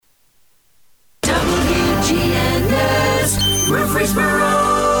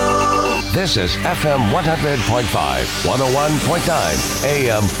Murfreesboro. This is FM 100.5, 101.9,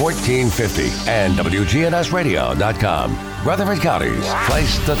 AM 1450, and WGNSradio.com. Rutherford County's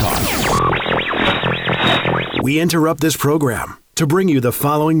place to talk. We interrupt this program to bring you the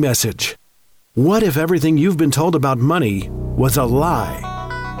following message. What if everything you've been told about money was a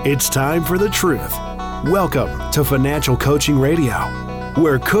lie? It's time for the truth. Welcome to Financial Coaching Radio,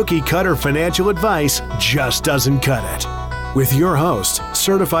 where cookie-cutter financial advice just doesn't cut it. With your host,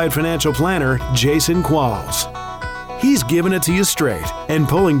 certified financial planner, Jason Qualls. He's giving it to you straight and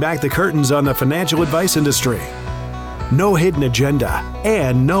pulling back the curtains on the financial advice industry. No hidden agenda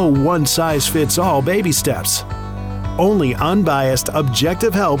and no one-size-fits-all baby steps. Only unbiased,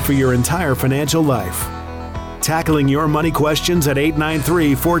 objective help for your entire financial life. Tackling your money questions at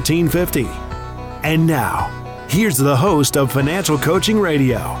 893-1450. And now, here's the host of Financial Coaching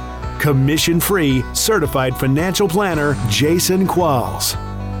Radio, commission-free, certified financial planner, Jason Qualls.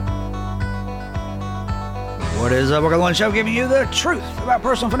 What is up? We're going to show giving you the truth about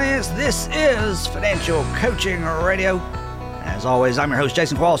personal finance. This is Financial Coaching Radio. As always, I'm your host,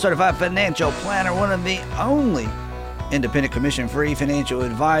 Jason Qualls, certified financial planner, one of the only independent commission-free financial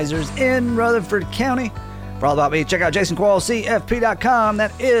advisors in Rutherford County. For all about me, check out jasonquallscfp.com.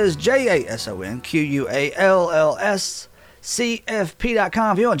 That is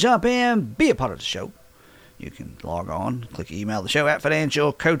JasonQuallsCFP.com. If you want to jump in, be a part of the show, you can log on, click email the show at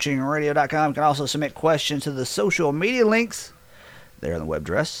financialcoachingradio.com. You can also submit questions to the social media links there on the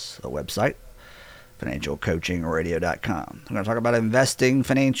website, financialcoachingradio.com. We're going to talk about investing and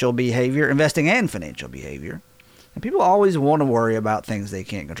financial behavior. And people always want to worry about things they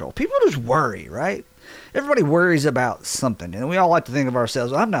can't control. People just worry, right? Everybody worries about something, and we all like to think of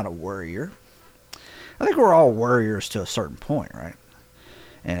ourselves, I'm not a worrier. I think we're all worriers to a certain point, right?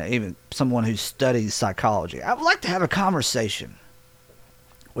 And even someone who studies psychology. I would like to have a conversation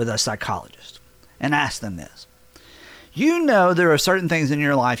with a psychologist and ask them this. You know there are certain things in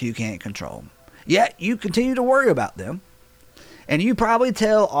your life you can't control, yet you continue to worry about them, and you probably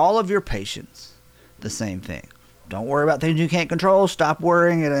tell all of your patients the same thing. Don't worry about things you can't control. Stop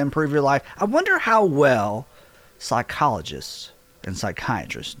worrying. It'll improve your life. I wonder how well psychologists and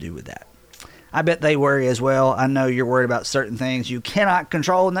psychiatrists do with that. I bet they worry as well. I know you're worried about certain things you cannot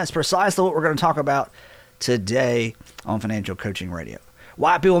control, and that's precisely what we're going to talk about today on Financial Coaching Radio.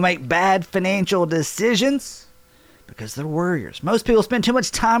 Why people make bad financial decisions? Because they're worriers. Most people spend too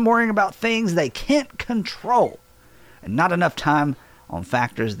much time worrying about things they can't control and not enough time on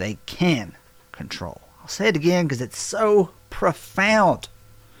factors they can control. I'll say it again because it's so profound.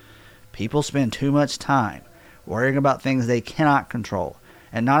 People spend too much time worrying about things they cannot control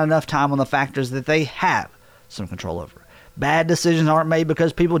and not enough time on the factors that they have some control over. Bad decisions aren't made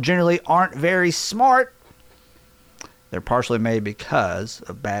because people generally aren't very smart. They're partially made because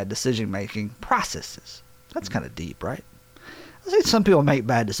of bad decision-making processes. That's kind of deep, right? I think some people make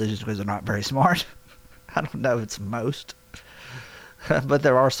bad decisions because they're not very smart. I don't know if it's most. But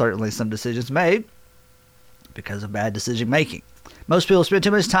there are certainly some decisions made because of bad decision making. Most people spend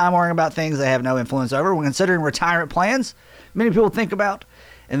too much time worrying about things they have no influence over. When considering retirement plans, many people think about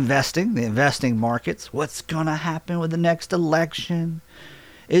investing, the investing markets. What's going to happen with the next election?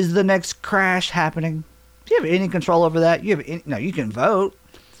 Is the next crash happening? Do you have any control over that? You can vote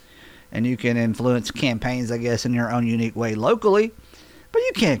and you can influence campaigns, I guess, in your own unique way locally. But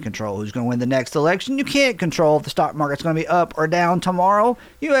you can't control who's going to win the next election. You can't control if the stock market's going to be up or down tomorrow.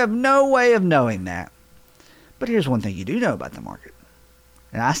 You have no way of knowing that. But here's one thing you do know about the market.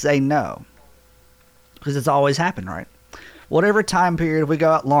 And I say no, because it's always happened, right? Whatever time period, if we go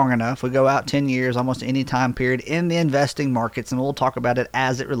out long enough, we go out 10 years, almost any time period in the investing markets, and we'll talk about it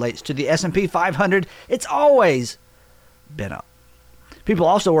as it relates to the S&P 500, it's always been up. People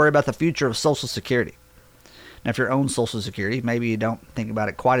also worry about the future of Social Security. Now, if you own Social Security, maybe you don't think about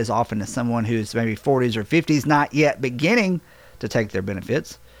it quite as often as someone who's maybe 40s or 50s, not yet beginning to take their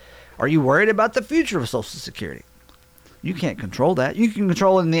benefits. Are you worried about the future of Social Security? You can't control that. You can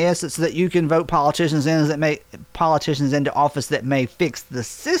control it in the essence that you can vote politicians into office that may fix the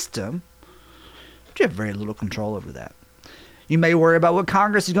system, but you have very little control over that. You may worry about what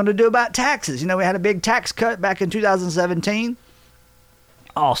Congress is going to do about taxes. You know, we had a big tax cut back in 2017,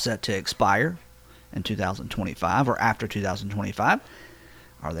 all set to expire in 2025 or after 2025.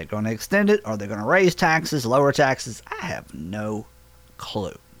 Are they going to extend it? Are they going to raise taxes, lower taxes? I have no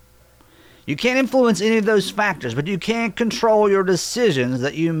clue. You can't influence any of those factors, but you can control your decisions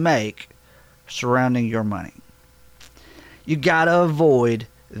that you make surrounding your money. You got to avoid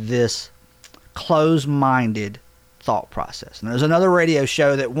this closed-minded thought process. And there's another radio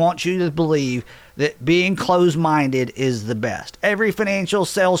show that wants you to believe that being closed-minded is the best. Every financial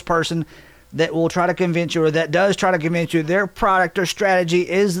salesperson that will try to convince you, or that does try to convince you their product or strategy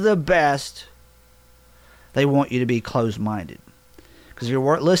is the best, they want you to be closed-minded. Because if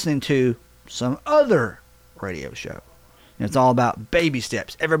you're listening to some other radio show, it's all about baby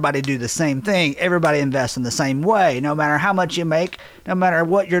steps. Everybody do the same thing. Everybody invest in the same way. No matter how much you make, no matter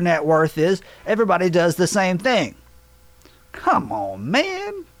what your net worth is, everybody does the same thing. Come on,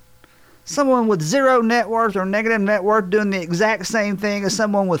 man. Someone with zero net worth or negative net worth doing the exact same thing as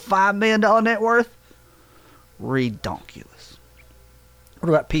someone with $5 million net worth? Redonkulous. What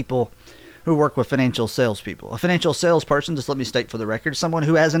about people who work with financial salespeople? A financial salesperson, just let me state for the record, someone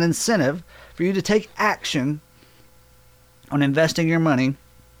who has an incentive for you to take action on investing your money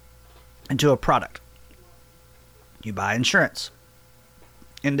into a product. You buy insurance,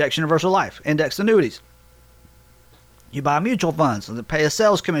 index universal life, index annuities. You buy mutual funds and pay a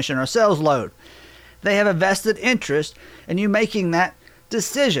sales commission or a sales load. They have a vested interest in you making that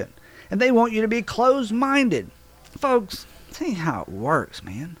decision, and they want you to be closed-minded. Folks, see how it works,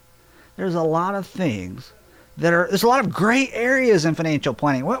 man. There's a lot of things there's a lot of gray areas in financial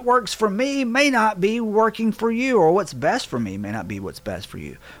planning. What works for me may not be working for you, or what's best for me may not be what's best for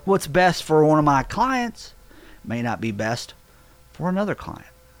you. What's best for one of my clients may not be best for another client.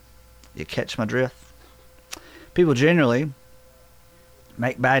 You catch my drift? People generally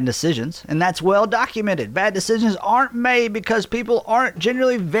make bad decisions, and that's well documented. Bad decisions aren't made because people aren't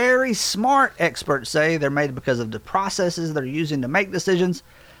generally very smart. Experts say they're made because of the processes they're using to make decisions.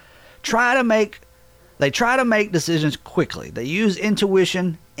 They try to make decisions quickly. They use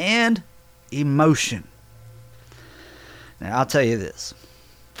intuition and emotion. Now, I'll tell you this.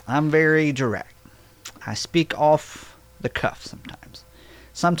 I'm very direct. I speak off the cuff sometimes.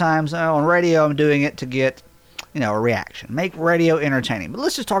 Sometimes on radio, I'm doing it to get, a reaction. Make radio entertaining. But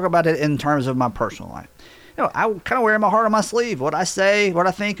let's just talk about it in terms of my personal life. I kind of wear my heart on my sleeve. What I say, what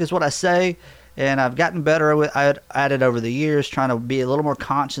I think is what I say. And I've gotten better at it over the years, trying to be a little more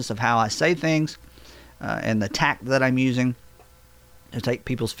conscious of how I say things. And the tact that I'm using to take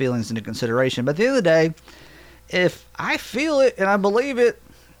people's feelings into consideration. But at the end of the day, if I feel it and I believe it,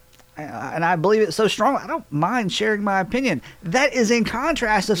 and I believe it so strong, I don't mind sharing my opinion. That is in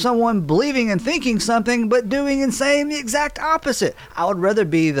contrast to someone believing and thinking something, but doing and saying the exact opposite. I would rather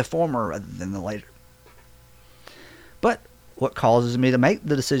be the former rather than the later. But what causes me to make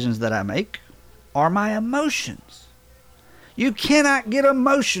the decisions that I make are my emotions. You cannot get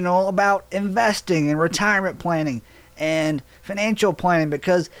emotional about investing and retirement planning and financial planning,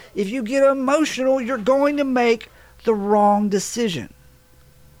 because if you get emotional, you're going to make the wrong decision.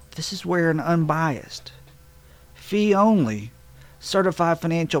 This is where an unbiased, fee-only, certified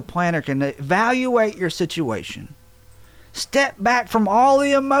financial planner can evaluate your situation, step back from all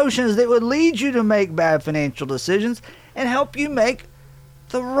the emotions that would lead you to make bad financial decisions, and help you make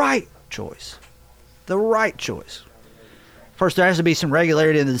the right choice. The right choice. First, there has to be some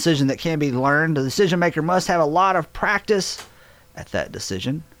regularity in the decision that can be learned. The decision maker must have a lot of practice at that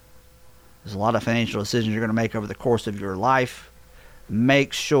decision. There's a lot of financial decisions you're going to make over the course of your life.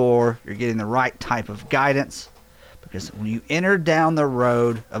 Make sure you're getting the right type of guidance, because when you enter down the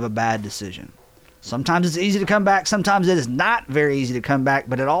road of a bad decision, sometimes it's easy to come back, sometimes it is not very easy to come back,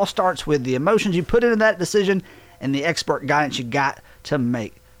 but it all starts with the emotions you put into that decision and the expert guidance you got to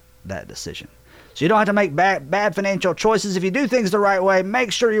make that decision. So you don't have to make bad financial choices. If you do things the right way, make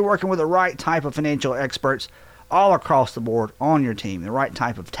sure you're working with the right type of financial experts all across the board on your team. The right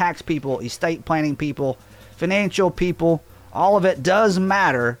type of tax people, estate planning people, financial people. All of it does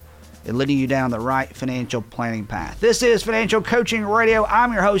matter in leading you down the right financial planning path. This is Financial Coaching Radio.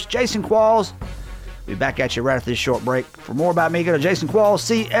 I'm your host, Jason Qualls. We'll be back at you right after this short break. For more about me, go to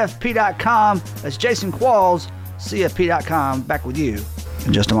jasonquallscfp.com. That's Jason Qualls, CFP.com. Back with you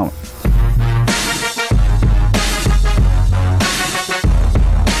in just a moment.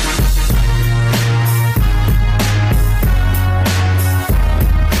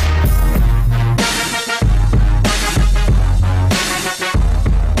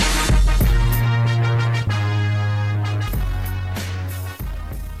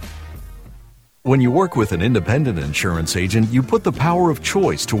 When you work with an independent insurance agent, you put the power of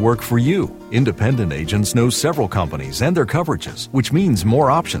choice to work for you. Independent agents know several companies and their coverages, which means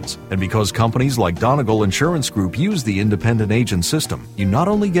more options. And because companies like Donegal Insurance Group use the independent agent system, you not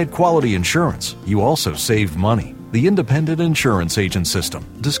only get quality insurance, you also save money. The Independent Insurance Agent System.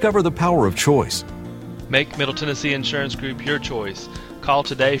 Discover the power of choice. Make Middle Tennessee Insurance Group your choice. Call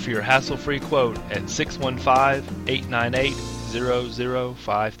today for your hassle-free quote at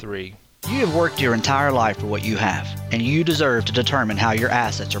 615-898-0053. You have worked your entire life for what you have, and you deserve to determine how your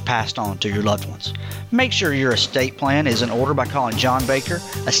assets are passed on to your loved ones. Make sure your estate plan is in order by calling John Baker,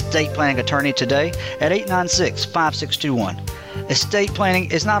 estate planning attorney, today at 896-5621. Estate planning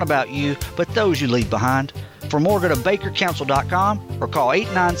is not about you, but those you leave behind. For more, go to bakercounsel.com or call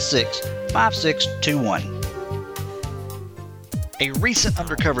 896-5621. A recent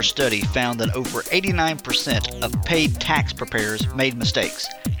undercover study found that over 89% of paid tax preparers made mistakes.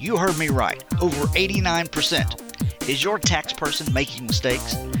 You heard me right, over 89%. Is your tax person making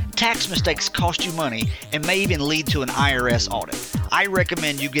mistakes? Tax mistakes cost you money and may even lead to an IRS audit. I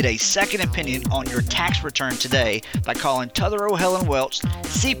recommend you get a second opinion on your tax return today by calling Tutherow Helen Welch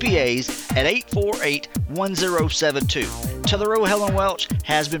CPAs at 848-1072. Tutherow Helen Welch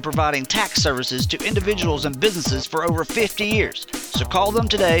has been providing tax services to individuals and businesses for over 50 years. So call them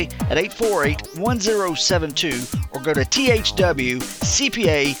today at 848-1072 or go to thwcpa.com.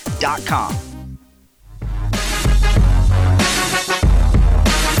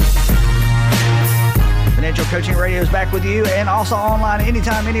 Financial Coaching Radio is back with you, and also online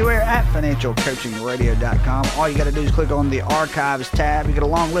anytime, anywhere at financialcoachingradio.com. All you got to do is click on the Archives tab. You get a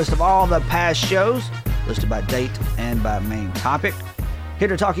long list of all the past shows, listed by date and by main topic. Here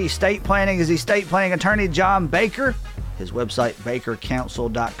to talk estate planning is estate planning attorney John Baker. His website,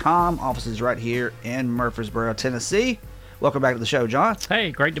 bakercounsel.com. Office is right here in Murfreesboro, Tennessee. Welcome back to the show, John.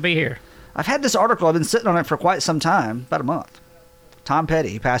 Hey, great to be here. I've had this article. I've been sitting on it for quite some time, about a month. Tom Petty,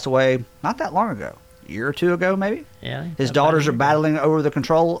 he passed away not that long ago. A year or two ago, maybe? Yeah. His daughters are battling over the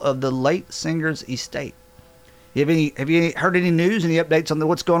control of the late singer's estate. Have you heard any news, any updates on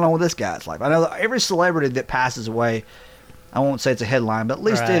what's going on with this guy's life? I know that every celebrity that passes away, I won't say it's a headline, but at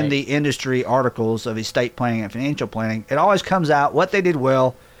least in the industry articles of estate planning and financial planning, it always comes out what they did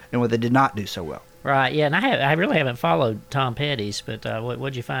well and what they did not do so well. Right, yeah, and I really haven't followed Tom Petty's, but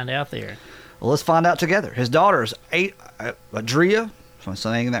what'd you find out there? Well, let's find out together. His daughters, Adria, if I'm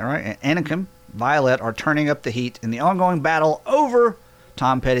saying that right, and Anakim Violet are turning up the heat in the ongoing battle over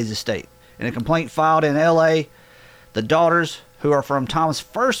Tom Petty's estate. In a complaint filed in L.A., the daughters, who are from Tom's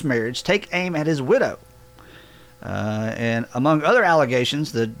first marriage, take aim at his widow. And among other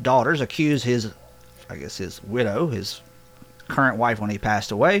allegations, the daughters accuse his widow, his current wife when he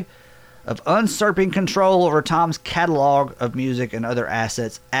passed away, of usurping control over Tom's catalog of music and other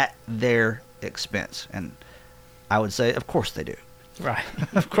assets at their expense. And I would say, of course they do. Right.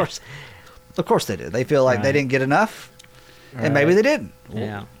 Of course they do. They feel like they didn't get enough, and maybe they didn't.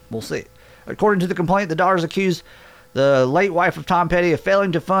 We'll see. According to the complaint, the daughters accuse the late wife of Tom Petty of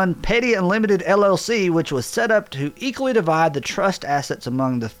failing to fund Petty Unlimited LLC, which was set up to equally divide the trust assets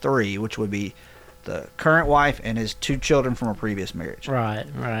among the three, which would be the current wife and his two children from a previous marriage. Right.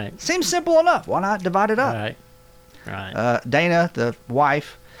 Seems simple enough. Why not divide it up? Right. Dana, the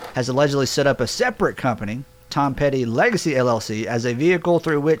wife, has allegedly set up a separate company, Tom Petty Legacy LLC, as a vehicle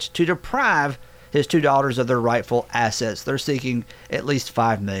through which to deprive his two daughters of their rightful assets. They're seeking at least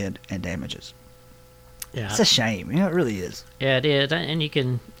 $5 million in damages. Yeah. It's a shame. It really is. Yeah, it is. And you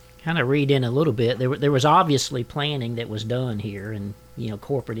can kind of read in a little bit. There was obviously planning that was done here, and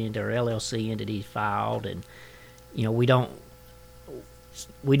corporate or LLC entities filed, and we don't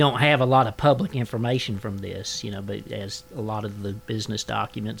have a lot of public information from this, but as a lot of the business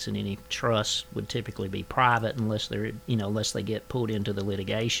documents and any trusts would typically be private unless they get pulled into the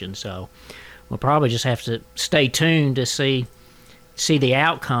litigation. So we'll probably just have to stay tuned to see the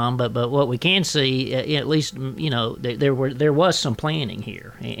outcome. But what we can see, at least, there was some planning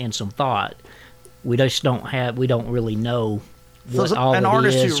here and some thought. We don't really know. An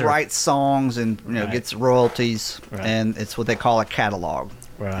artist who writes songs and gets royalties, and it's what they call a catalog.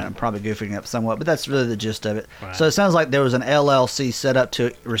 Right. I'm probably goofing up somewhat, but that's really the gist of it. Right. So it sounds like there was an LLC set up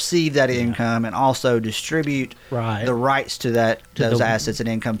to receive that income and also distribute the rights to those assets and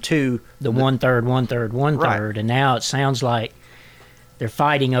income to the one-third, and now it sounds like they're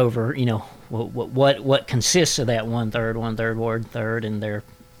fighting over what consists of that one-third, and they're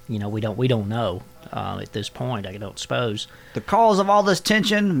we don't know. At this point, I don't suppose. The cause of all this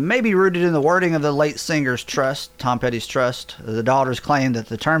tension may be rooted in the wording of the late singer's trust, Tom Petty's trust. The daughters claim that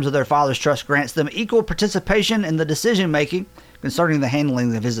the terms of their father's trust grants them equal participation in the decision-making concerning the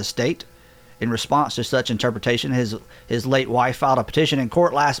handling of his estate. In response to such interpretation, his late wife filed a petition in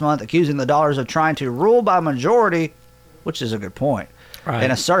court last month accusing the daughters of trying to rule by majority, which is a good point,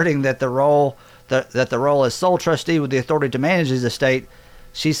 and asserting that the role as sole trustee with the authority to manage his estate,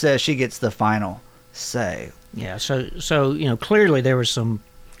 she says she gets the final say. Yeah, so clearly there was some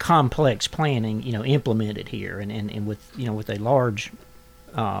complex planning implemented here, and with a large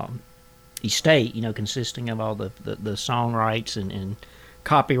estate consisting of all the song rights and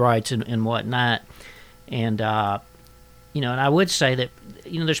copyrights and whatnot. And, and I would say that,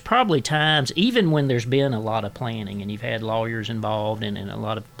 there's probably times, even when there's been a lot of planning and you've had lawyers involved and a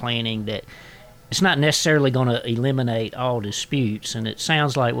lot of planning, that it's not necessarily going to eliminate all disputes. And it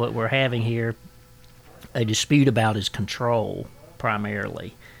sounds like what we're having here, a dispute about is control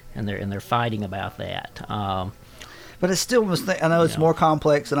primarily, and they're fighting about that. But it's still, I know it's more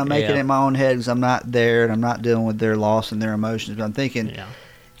complex, and I'm making it in my own head because I'm not there and I'm not dealing with their loss and their emotions. But I'm thinking,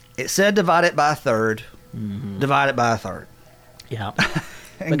 it said divide it by a third, divide it by a third. Yeah.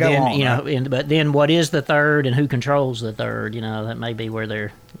 And but go then, on, but then what is the third and who controls the third? That may be where the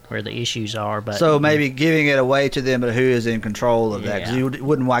issues are. But so maybe giving it away to them, but who is in control of that? Because you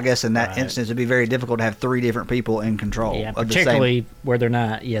wouldn't, I guess, in that instance, it'd be very difficult to have three different people in control. Yeah, of particularly where they're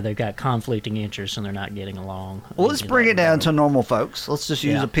not. Yeah, they've got conflicting interests and they're not getting along. Well, let's bring it down to normal folks. Let's just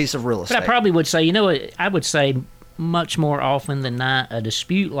use a piece of real estate. But I probably would say, I would say much more often than not, a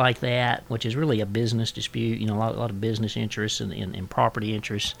dispute like that, which is really a business dispute, a lot of business interests and property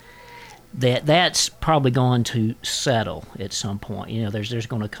interests, that's probably going to settle at some point. There's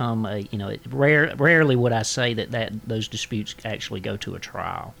going to come rarely would I say that those disputes actually go to a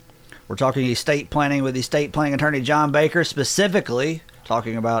trial. We're talking estate planning with estate planning attorney John Baker, specifically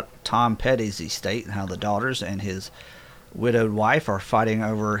talking about Tom Petty's estate and how the daughters and his widowed wife are fighting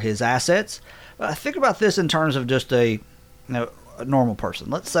over his assets. Think about this in terms of just a normal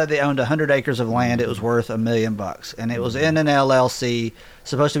person. Let's say they owned 100 acres of land. It was worth $1 million, and it was in an LLC,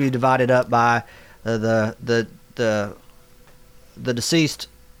 supposed to be divided up by the deceased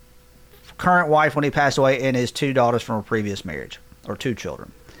current wife when he passed away and his two daughters from a previous marriage, or two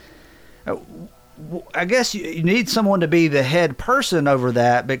children. I guess you need someone to be the head person over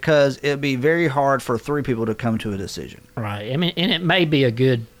that, because it'd be very hard for three people to come to a decision. Right. I mean, and it may be a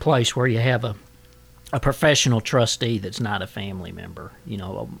good place where you have a professional trustee that's not a family member,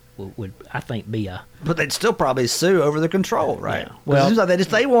 would I think be a... But they'd still probably sue over the control, right? Yeah. Well, it seems like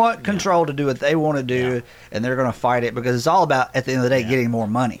they want control to do what they want to do, and they're going to fight it because it's all about, at the end of the day, getting more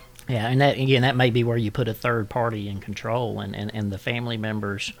money. Yeah, and that may be where you put a third party in control, and the family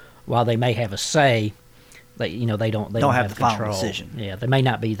members, while they may have a say, they don't have the control. Final decision. Yeah, they may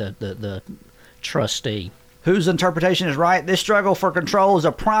not be the trustee. Whose interpretation is right? This struggle for control is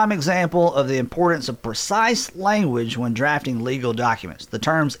a prime example of the importance of precise language when drafting legal documents. The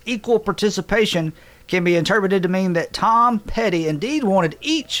terms equal participation can be interpreted to mean that Tom Petty indeed wanted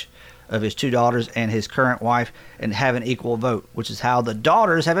each of his two daughters and his current wife and have an equal vote, which is how the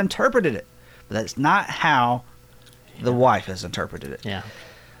daughters have interpreted it. But that's not how the wife has interpreted it. Yeah.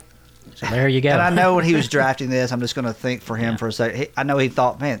 So there you go. And I know when he was drafting this, I'm just going to think for him for a second. I know he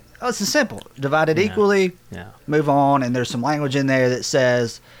thought, man, this is simple. Divide it equally, move on. And there's some language in there that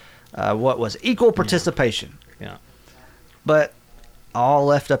says what was equal participation. Yeah. But all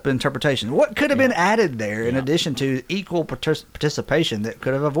left up to interpretation. What could have been added there in addition to equal participation that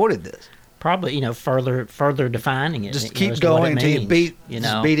could have avoided this? Probably, further defining it. Just keep going until you beat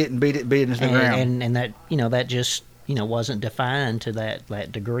it into the ground. And that, that just... wasn't defined to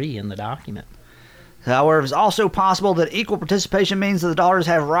that degree in the document. However, it's also possible that equal participation means that the daughters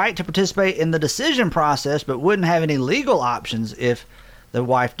have right to participate in the decision process, but wouldn't have any legal options if the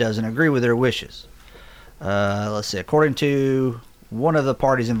wife doesn't agree with their wishes. Let's see. According to one of the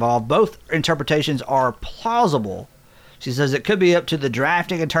parties involved, both interpretations are plausible. She says it could be up to the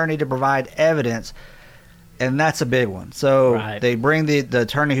drafting attorney to provide evidence. And that's a big one. So they bring the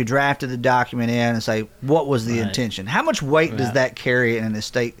attorney who drafted the document in and say, what was the intention? How much weight does that carry in an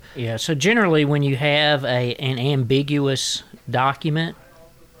estate? Yeah, so generally when you have an ambiguous document,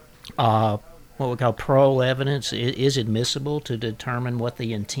 what we call parole evidence is admissible to determine what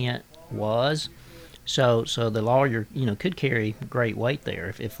the intent was. So the lawyer, could carry great weight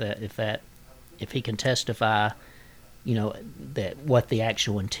there if he can testify, that what the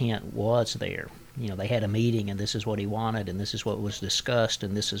actual intent was there. They had a meeting and this is what he wanted and this is what was discussed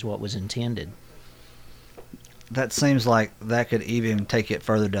and this is what was intended. That seems like that could even take it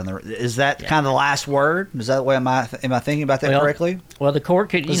further down the road. Is that kind of the last word? Is that the way am I thinking about that correctly? Well, the court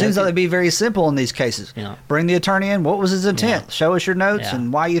could... It seems like it'd be very simple in these cases. Bring the attorney in. What was his intent? Show us your notes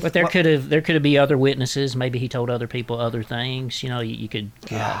and why you... But there could be other witnesses. Maybe he told other people other things. You could...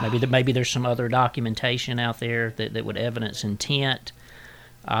 maybe there's some other documentation out there that would evidence intent.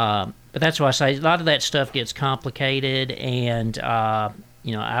 But that's why I say a lot of that stuff gets complicated and...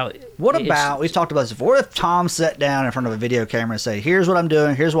 what about, we've talked about this before, what if Tom sat down in front of a video camera and said, here's what I'm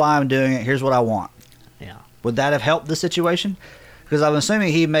doing, here's why I'm doing it, here's what I want? Yeah. Would that have helped the situation? Because I'm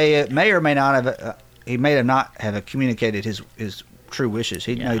assuming he may or may not have, he may have not have communicated his true wishes.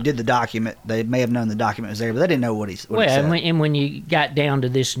 He did the document. They may have known the document was there, but they didn't know what he said. And when you got down to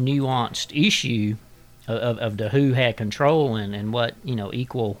this nuanced issue of the who had control and what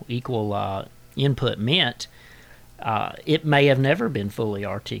equal input meant, it may have never been fully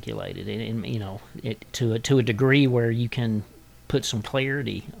articulated, and to a degree where you can put some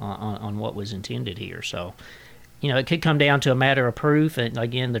clarity on what was intended here. So, it could come down to a matter of proof, and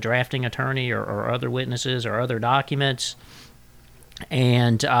again, the drafting attorney or other witnesses or other documents,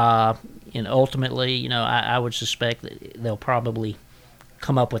 and ultimately, I would suspect that they'll probably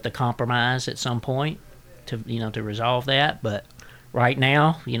come up with a compromise at some point to resolve that. But right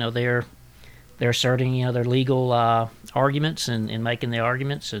now, they're asserting their legal arguments and making the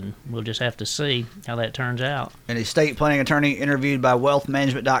arguments, and we'll just have to see how that turns out. An estate planning attorney interviewed by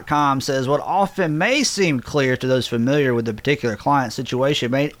wealthmanagement.com says what often may seem clear to those familiar with the particular client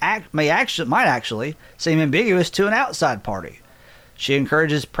situation might actually seem ambiguous to an outside party. She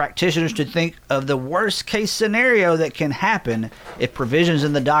encourages practitioners to think of the worst-case scenario that can happen if provisions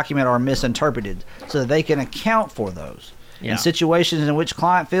in the document are misinterpreted, so that they can account for those. In situations in which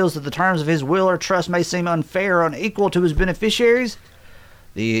client feels that the terms of his will or trust may seem unfair or unequal to his beneficiaries,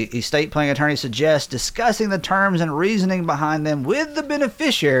 the estate planning attorney suggests discussing the terms and reasoning behind them with the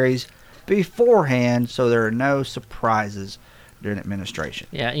beneficiaries beforehand so there are no surprises during administration.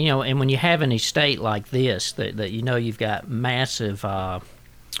 Yeah, and when you have an estate like this, that you've got massive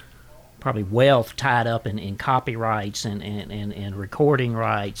probably wealth tied up in copyrights and recording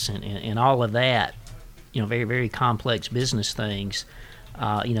rights and all of that, very, very complex business things,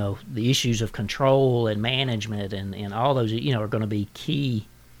 the issues of control and management and all those, are going to be key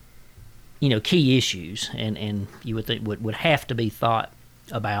issues, and you would think would have to be thought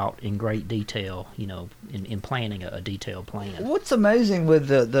about in great detail, in planning a detailed plan. What's amazing with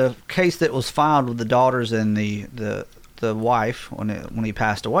the case that was filed with the daughters and the wife when he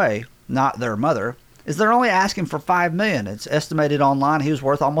passed away, not their mother, is they're only asking for $5 million. It's estimated online he was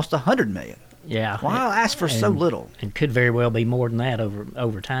worth almost $100 million. Yeah. Why ask for so little? It could very well be more than that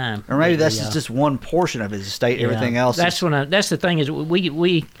over time. Or maybe that's just one portion of his estate. Everything else. That's the thing is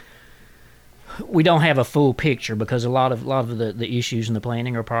we don't have a full picture because a lot of the issues in the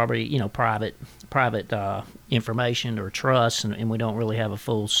planning are probably private information or trust, and we don't really have a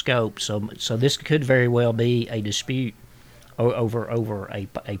full scope. So this could very well be a dispute over a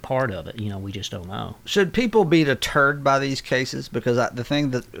part of it. We just don't know. Should people be deterred by these cases? Because the thing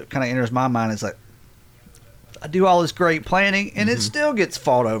that kind of enters my mind is like, I do all this great planning and it still gets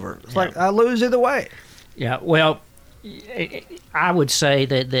fought over. It's like I lose either way. Yeah, well, I would say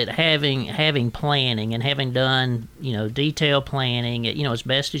that having planning and having done detailed planning, as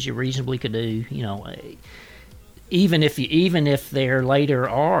best as you reasonably could do, even if there later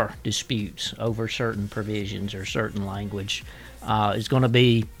are disputes over certain provisions or certain language, is going to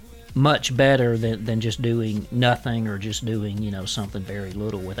be much better than just doing nothing or just doing something very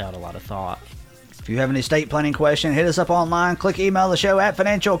little without a lot of thought. If you have an estate planning question, hit us up online. Click email the show at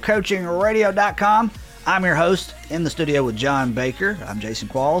financialcoachingradio.com. I'm your host in the studio with John Baker. I'm Jason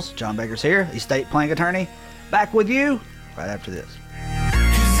Qualls. John Baker's here, estate planning attorney. Back with you right after this.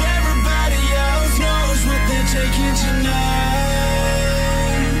 What they're taking tonight,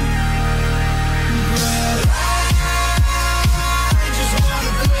 but I just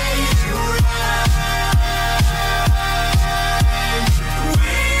wanna play it right.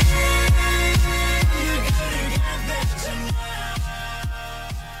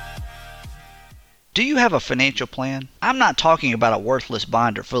 Do you have a financial plan? I'm not talking about a worthless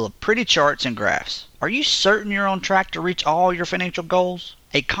binder full of pretty charts and graphs. Are you certain you're on track to reach all your financial goals?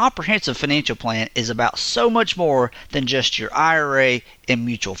 A comprehensive financial plan is about so much more than just your IRA and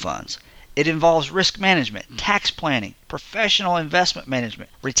mutual funds. It involves risk management, tax planning, professional investment management,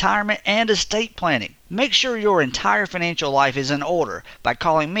 retirement, and estate planning. Make sure your entire financial life is in order by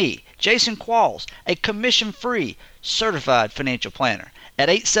calling me, Jason Qualls, a commission-free certified financial planner, at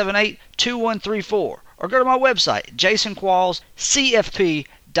 878-2134, or go to my website,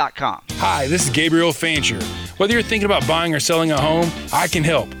 jasonquallscfp.com. Hi, this is Gabriel Fancher. Whether you're thinking about buying or selling a home, I can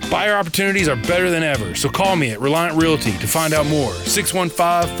help. Buyer opportunities are better than ever, so call me at Reliant Realty to find out more.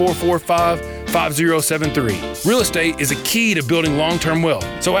 615-445-5073. Real estate is a key to building long-term wealth,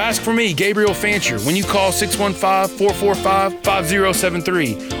 so ask for me, Gabriel Fancher, when you call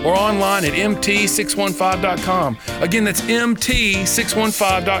 615-445-5073 or online at mt615.com. Again, that's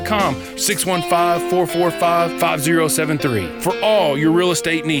mt615.com, 615-445-5073 for all your real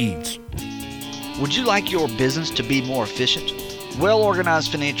estate needs. Would you like your business to be more efficient?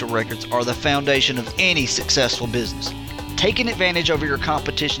 Well-organized financial records are the foundation of any successful business. taking advantage over your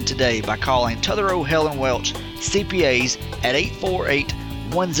competition today by calling Tutherow Helen Welch CPAs at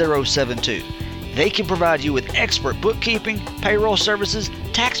 848-1072. They can provide you with expert bookkeeping, payroll services,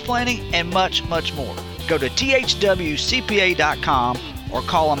 tax planning, and much, much more. Go to thwcpa.com or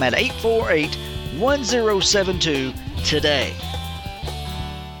call them at 848-1072 today.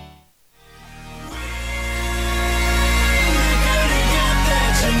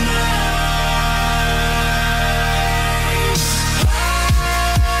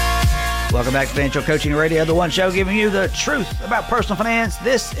 Welcome back to Financial Coaching Radio, the one show giving you the truth about personal finance.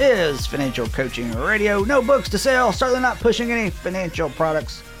 This is Financial Coaching Radio. No books to sell, certainly not pushing any financial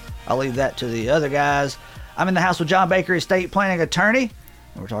products. I'll leave that to the other guys. I'm in the house with John Baker, estate planning attorney.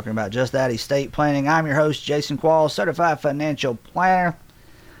 We're talking about just that, estate planning. I'm your host, Jason Quall, certified financial planner.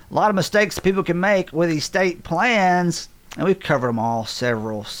 A lot of mistakes people can make with estate plans, and we've covered them all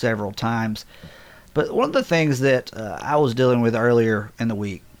several times. But one of the things that I was dealing with earlier in the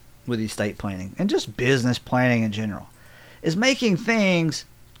week with estate planning and just business planning in general is making things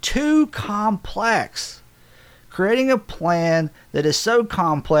too complex. Creating a plan that is so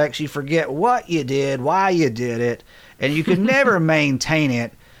complex you forget what you did, why you did it, and you can never maintain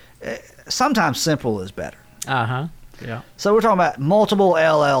it. Sometimes simple is better. Yeah. So we're talking about multiple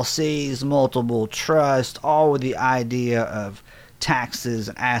LLCs, multiple trusts, all with the idea of taxes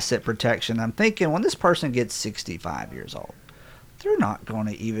and asset protection. I'm thinking when this person gets 65 years old, they're not going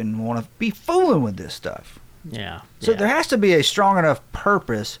to even want to be fooling with this stuff. Yeah. So there has to be a strong enough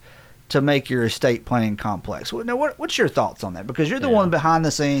purpose to make your estate planning complex. Now, what's your thoughts on that? Because you're the one behind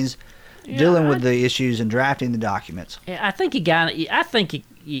the scenes dealing with the issues and drafting the documents. I think of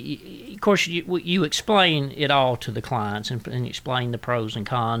course, you explain it all to the clients and explain the pros and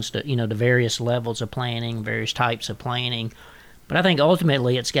cons to, the various levels of planning, various types of planning. But I think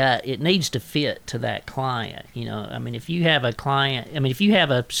ultimately it needs to fit to that client. If you have a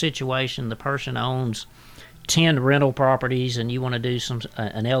situation, the person owns 10 rental properties and you want to do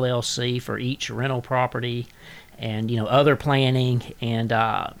an LLC for each rental property and, other planning and,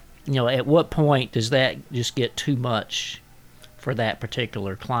 at what point does that just get too much for that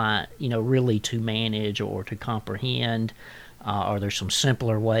particular client, really to manage or to comprehend? Are there some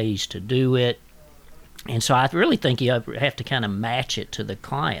simpler ways to do it? And so I really think you have to kind of match it to the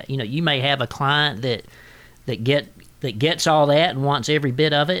client. You may have a client that gets all that and wants every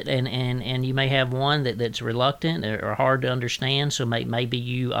bit of it, and you may have one that's reluctant or hard to understand. So maybe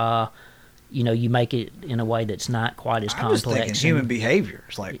you make it in a way that's not quite as complex. I'm just thinking human behavior.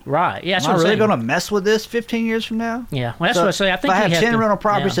 It's like, right? Yeah, am I really going to mess with this 15 years from now? Yeah, well, that's what I say. I think if I have 10 rental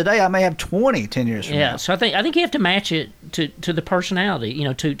properties today, I may have 20 10 years from now. Yeah, so I think you have to match it to the personality,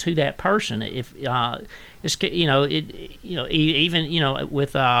 to that person. If even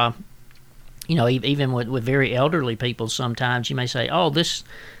with very elderly people, sometimes you may say, oh, this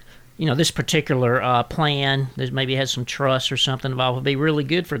particular plan, maybe has some trust or something involved, would be really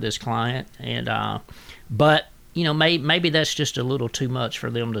good for this client, but maybe that's just a little too much for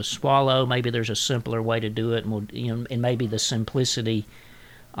them to swallow. Maybe there's a simpler way to do it, and maybe the simplicity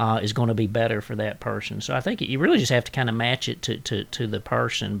is going to be better for that person. So I think you really just have to kind of match it to the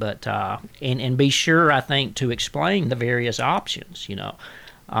person, but and be sure, I think, to explain the various options.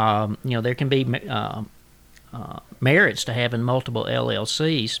 There can be merits to having multiple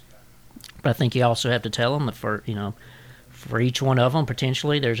LLCs, but I think you also have to tell them that for each one of them,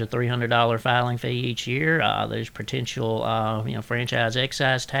 potentially there's a $300 filing fee each year. There's potential, franchise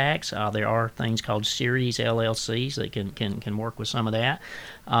excise tax. There are things called series LLCs that can work with some of that.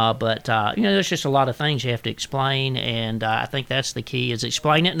 But there's just a lot of things you have to explain, and I think that's the key: is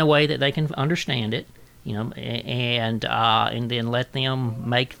explain it in a way that they can understand it, and then let them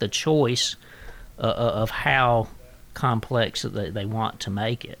make the choice of how complex they want to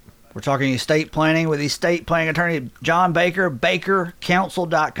make it. We're talking estate planning with estate planning attorney John Baker.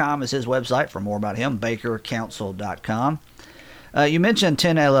 BakerCounsel.com is his website for more about him. BakerCounsel.com. You mentioned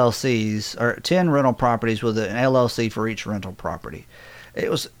 10 LLCs or 10 rental properties with an LLC for each rental property.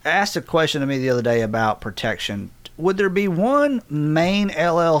 It was asked a question to me the other day about protection. Would there be one main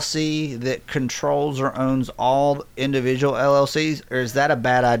LLC that controls or owns all individual LLCs, or is that a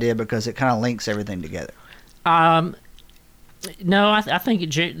bad idea because it kind of links everything together? No, I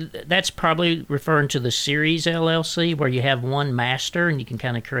think that's probably referring to the series LLC, where you have one master and you can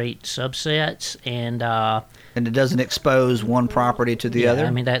kind of create subsets, and it doesn't expose one property to the other.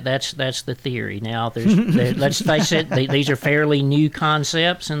 I mean that's the theory. Now, let's face it, these are fairly new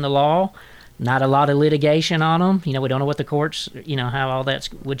concepts in the law. Not a lot of litigation on them. We don't know what the courts, how all that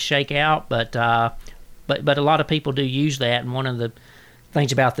would shake out, but a lot of people do use that, and one of the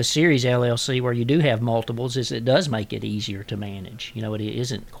things about the Series LLC where you do have multiples is it does make it easier to manage. You know, it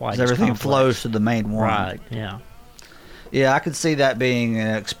isn't quite as everything complex. flows to the main one. Right, yeah. Yeah, I could see that being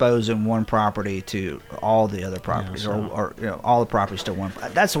exposing one property to all the other properties, or all the properties to one.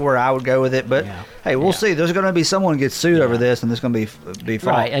 That's where I would go with it. But hey, we'll see. There's going to be someone gets sued over this, and there's going to be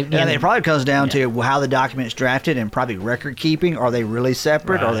fault. Right. And it probably comes down to how the document's drafted and probably record keeping. Are they really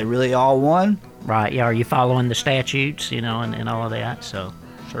separate? Right. Are they really all one? Right. Yeah. Are you following the statutes? You know, and all of that. So,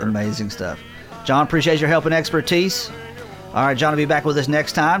 sure. Amazing stuff. John, appreciate your help and expertise. All right, John will be back with us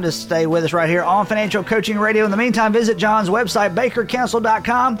next time. Just stay with us right here on Financial Coaching Radio. In the meantime, visit John's website,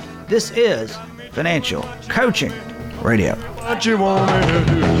 bakercouncil.com. This is Financial Coaching Radio. What you want me to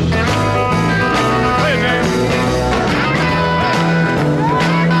do?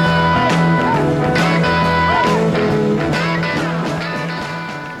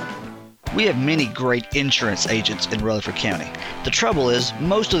 We have many great insurance agents in Rutherford County. The trouble is,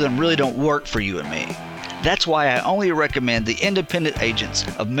 most of them really don't work for you and me. That's why I only recommend the independent agents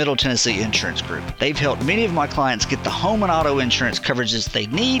of Middle Tennessee Insurance Group. They've helped many of my clients get the home and auto insurance coverages they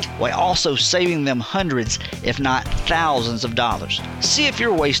need while also saving them hundreds, if not thousands of dollars. See if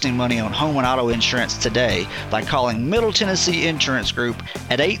you're wasting money on home and auto insurance today by calling Middle Tennessee Insurance Group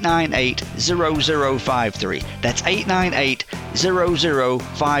at 898-0053. That's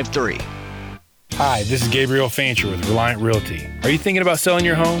 898-0053. Hi, this is Gabriel Fancher with Reliant Realty. Are you thinking about selling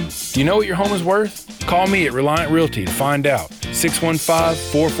your home? Do you know what your home is worth? Call me at Reliant Realty to find out.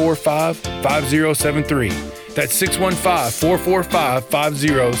 615-445-5073. That's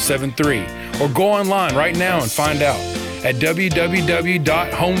 615-445-5073. Or go online right now and find out at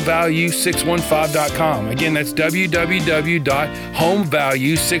www.homevalue615.com. Again, that's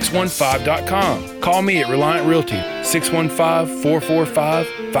www.homevalue615.com. Call me at Reliant Realty,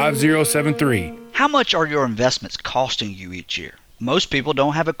 615-445-5073. How much are your investments costing you each year? Most people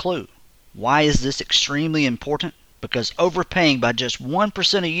don't have a clue. Why is this extremely important? Because overpaying by just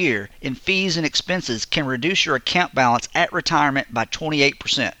 1% a year in fees and expenses can reduce your account balance at retirement by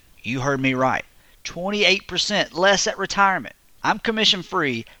 28%. You heard me right. 28% less at retirement. I'm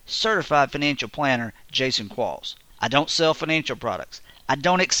commission-free, certified financial planner Jason Qualls. I don't sell financial products. I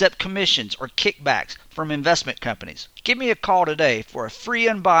don't accept commissions or kickbacks from investment companies. Give me a call today for a free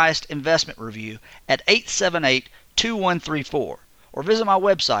unbiased investment review at 878-2134 or visit my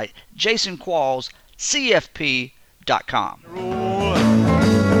website, jasonquallscfp.com.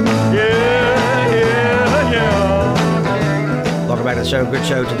 Welcome back to the show. Good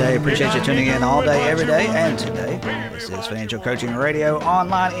show today. Appreciate you tuning in all day, every day, and today. This is Financial Coaching Radio,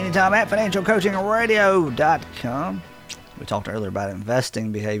 online anytime at financialcoachingradio.com. We talked earlier about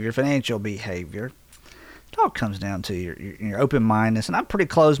investing behavior, financial behavior. It all comes down to your open-mindedness, and I'm pretty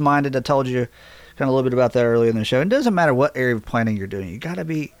closed-minded. I told you kind of a little bit about that earlier in the show. It doesn't matter what area of planning you're doing. You got to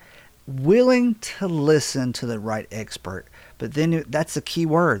be willing to listen to the right expert. But then that's the key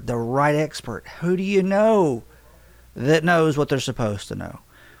word, the right expert. Who do you know that knows what they're supposed to know?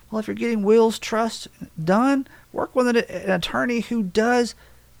 Well, if you're getting wills trust done, work with an attorney who does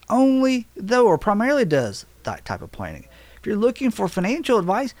only, though, or primarily does that type of planning. If you're looking for financial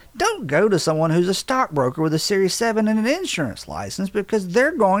advice, don't go to someone who's a stockbroker with a Series 7 and an insurance license, because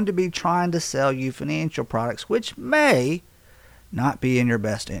they're going to be trying to sell you financial products which may not be in your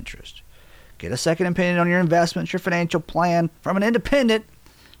best interest. Get a second opinion on your investments, your financial plan from an independent,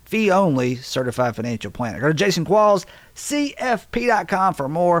 fee-only certified financial planner. Go to jasonquallscfp.com for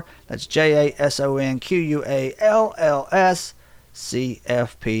more. That's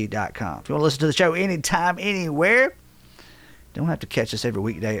jasonquallscfp.com. If you want to listen to the show anytime, anywhere, don't have to catch us every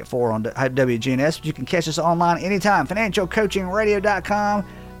weekday at 4 on WGNS, but you can catch us online anytime. FinancialCoachingRadio.com.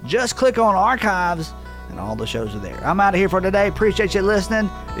 Just click on Archives, and all the shows are there. I'm out of here for today. Appreciate you listening.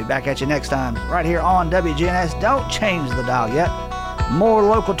 Be back at you next time right here on WGNS. Don't change the dial yet. More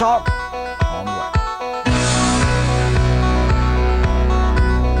local talk,